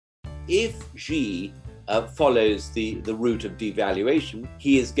if Xi follows the route of devaluation,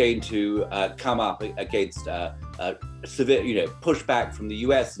 he is going to come up against severe, pushback from the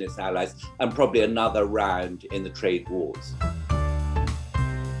US and its allies, and probably another round in the trade wars.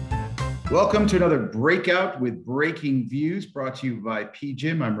 Welcome to another Breakout with breaking views, brought to you by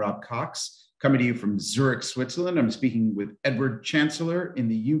PGIM. I'm Rob Cox, coming to you from Zurich, Switzerland. I'm speaking with Edward Chancellor in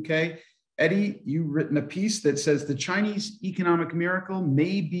the UK. Eddie, you've written a piece that says the Chinese economic miracle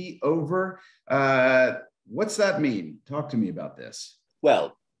may be over. What's that mean? Talk to me about this.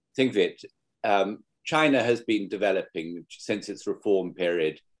 Well, think of it. China has been developing since its reform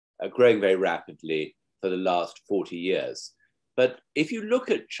period, growing very rapidly for the last 40 years. But if you look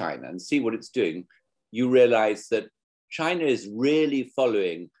at China and see what it's doing, you realize that China is really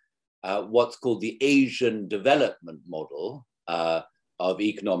following what's called the Asian development model of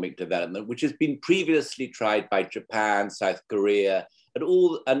economic development, which has been previously tried by Japan, South Korea,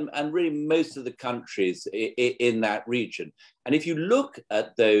 and really most of the countries in that region. And if you look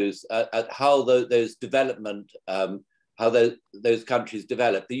at those, at how those development, how those countries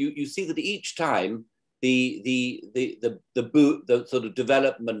develop, you see that each time the sort of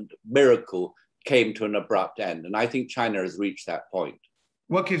development miracle came to an abrupt end. And I think China has reached that point.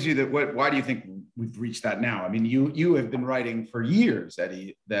 What gives you that? Why do you think we've reached that now? I mean, you have been writing for years,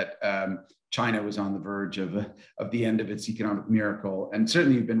 Eddie, that China was on the verge of the end of its economic miracle, and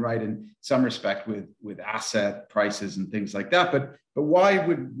certainly you've been right in some respect with asset prices and things like that. But why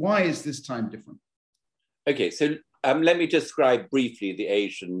is this time different? Okay, so let me describe briefly the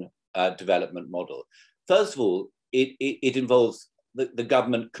Asian development model. First of all, it involves the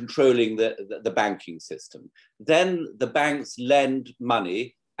government controlling the banking system. Then the banks lend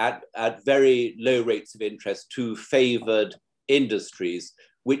money at very low rates of interest to favored industries,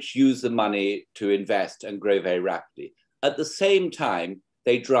 which use the money to invest and grow very rapidly. At the same time,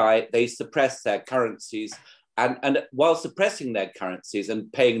 they suppress their currencies, and while suppressing their currencies and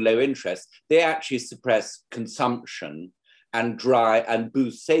paying low interest, they actually suppress consumption and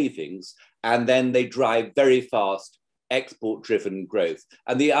boost savings, and then they drive very fast export-driven growth.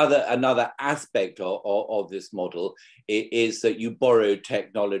 And another aspect of this model is that you borrow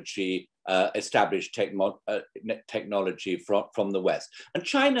technology, established technology from the West. And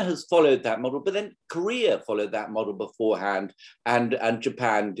China has followed that model, but then Korea followed that model beforehand, and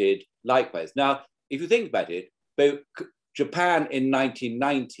Japan did likewise. Now, if you think about it, both Japan in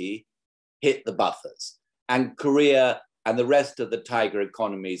 1990 hit the buffers, and Korea and the rest of the tiger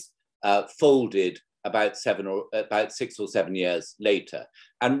economies folded about 6 or 7 years later.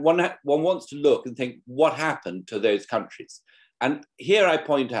 And one wants to look and think, what happened to those countries? And here I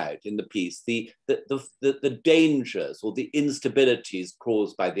point out in the piece the dangers or the instabilities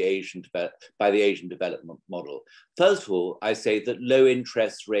caused by the Asian development model. First of all, I say that low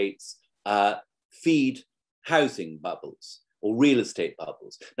interest rates feed housing bubbles or real estate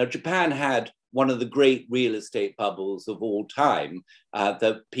bubbles. Now, Japan had one of the great real estate bubbles of all time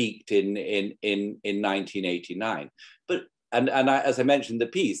that peaked in 1989. But as I mentioned in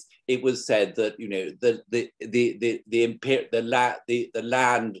the piece, it was said that the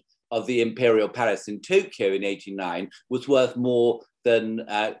land of the imperial palace in Tokyo in '89 was worth more than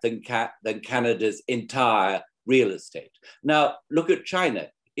Canada's entire real estate. Now look at China.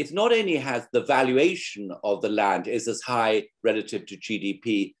 It not only has the valuation of the land is as high relative to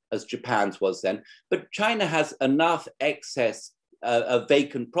GDP as Japan's was then, but China has enough excess of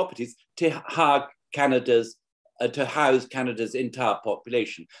vacant properties to house Canada's entire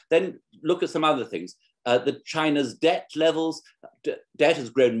population. Then look at some other things. China's debt levels, debt has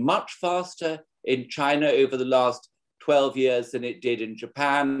grown much faster in China over the last 12 years than it did in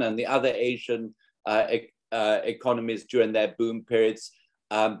Japan and the other Asian economies during their boom periods.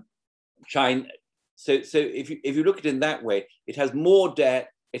 China. So if you look at it in that way, it has more debt,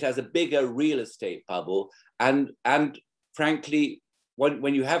 it has a bigger real estate bubble, and frankly,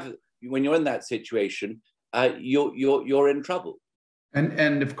 when you're in that situation, you're in trouble.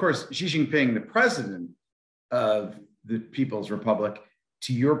 And of course, Xi Jinping, the president of the People's Republic,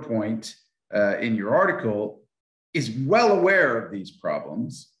 to your point in your article, is well aware of these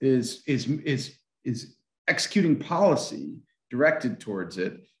problems, is executing policy directed towards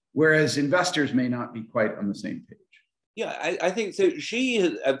it, whereas investors may not be quite on the same page. Yeah, I think so. Xi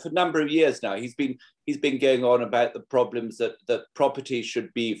has, for a number of years now, he's been going on about the problems that property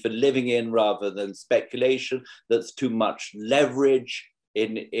should be for living in rather than speculation. That's too much leverage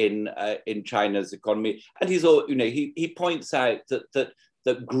in China's economy, and he points out that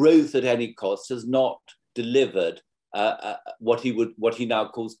growth at any cost has not delivered what he now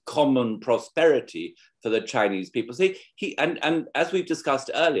calls common prosperity for the Chinese people. So and as we've discussed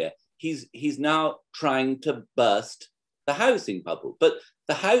earlier, he's now trying to burst the housing bubble. But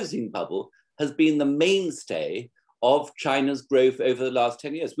the housing bubble has been the mainstay of China's growth over the last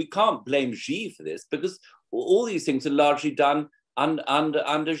 10 years. We can't blame Xi for this because all these things are largely done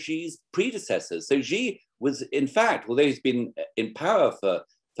under Xi's predecessors. So Xi was, in fact, although he's been in power for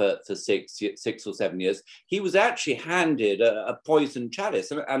 6 or 7 years, he was actually handed a poisoned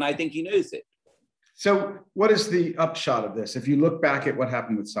chalice, and I think he knows it. So what is the upshot of this? If you look back at what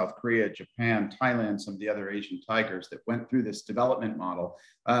happened with South Korea, Japan, Thailand, some of the other Asian tigers that went through this development model,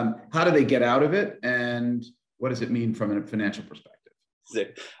 how do they get out of it? And what does it mean from a financial perspective? So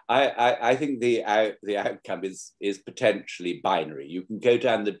I think the outcome is potentially binary. You can go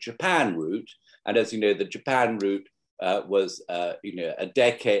down the Japan route, and as you know, the Japan route was a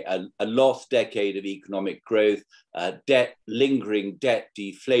lost decade of economic growth, lingering debt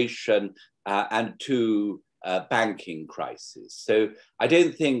deflation, and two banking crises. So I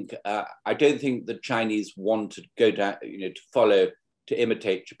don't think the Chinese want to go down, to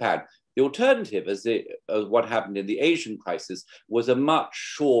imitate Japan. The alternative, as what happened in the Asian crisis, was a much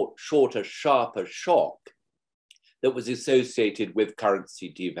shorter, sharper shock that was associated with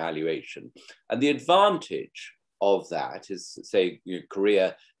currency devaluation. And the advantage of that is, say,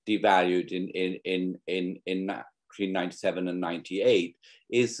 Korea devalued in between 97 and 98,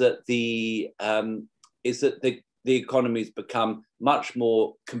 is that the economies become much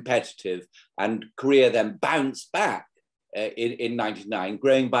more competitive, and Korea then bounced back in 99,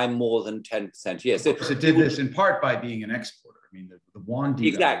 growing by more than 10% a year. So it did this in part by being an exporter. I mean, the won devalued.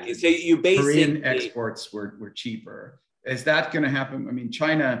 Exactly. So you basically, Korean exports were cheaper. Is that going to happen? I mean,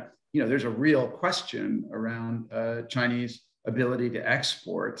 China, there's a real question around Chinese ability to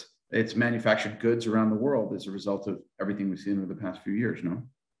export its manufactured goods around the world as a result of everything we've seen over the past few years, no?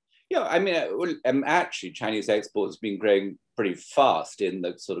 Yeah, I mean, actually, Chinese exports have been growing pretty fast in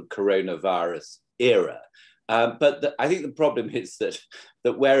the sort of coronavirus era. But I think the problem is that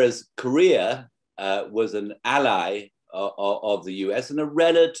whereas Korea was an ally of the US and a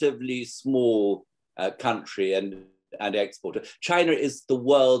relatively small country and exporter, China is the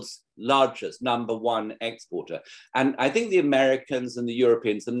world's largest #1 exporter. And I think the Americans and the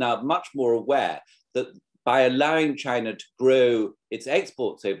Europeans are now much more aware that by allowing China to grow its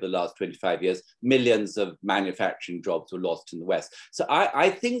exports over the last 25 years, millions of manufacturing jobs were lost in the West. So I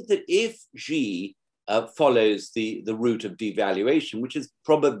think that if Xi follows the route of devaluation, which is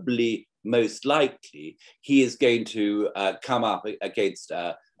probably most likely, he is going to come up against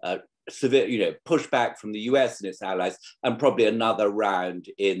severe, pushback from the US and its allies, and probably another round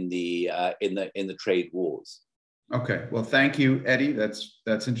in the trade wars. Okay, well, thank you, Eddie.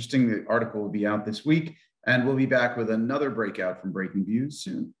 That's interesting. The article will be out this week, and we'll be back with another breakout from Breaking Views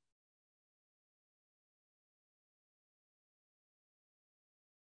soon.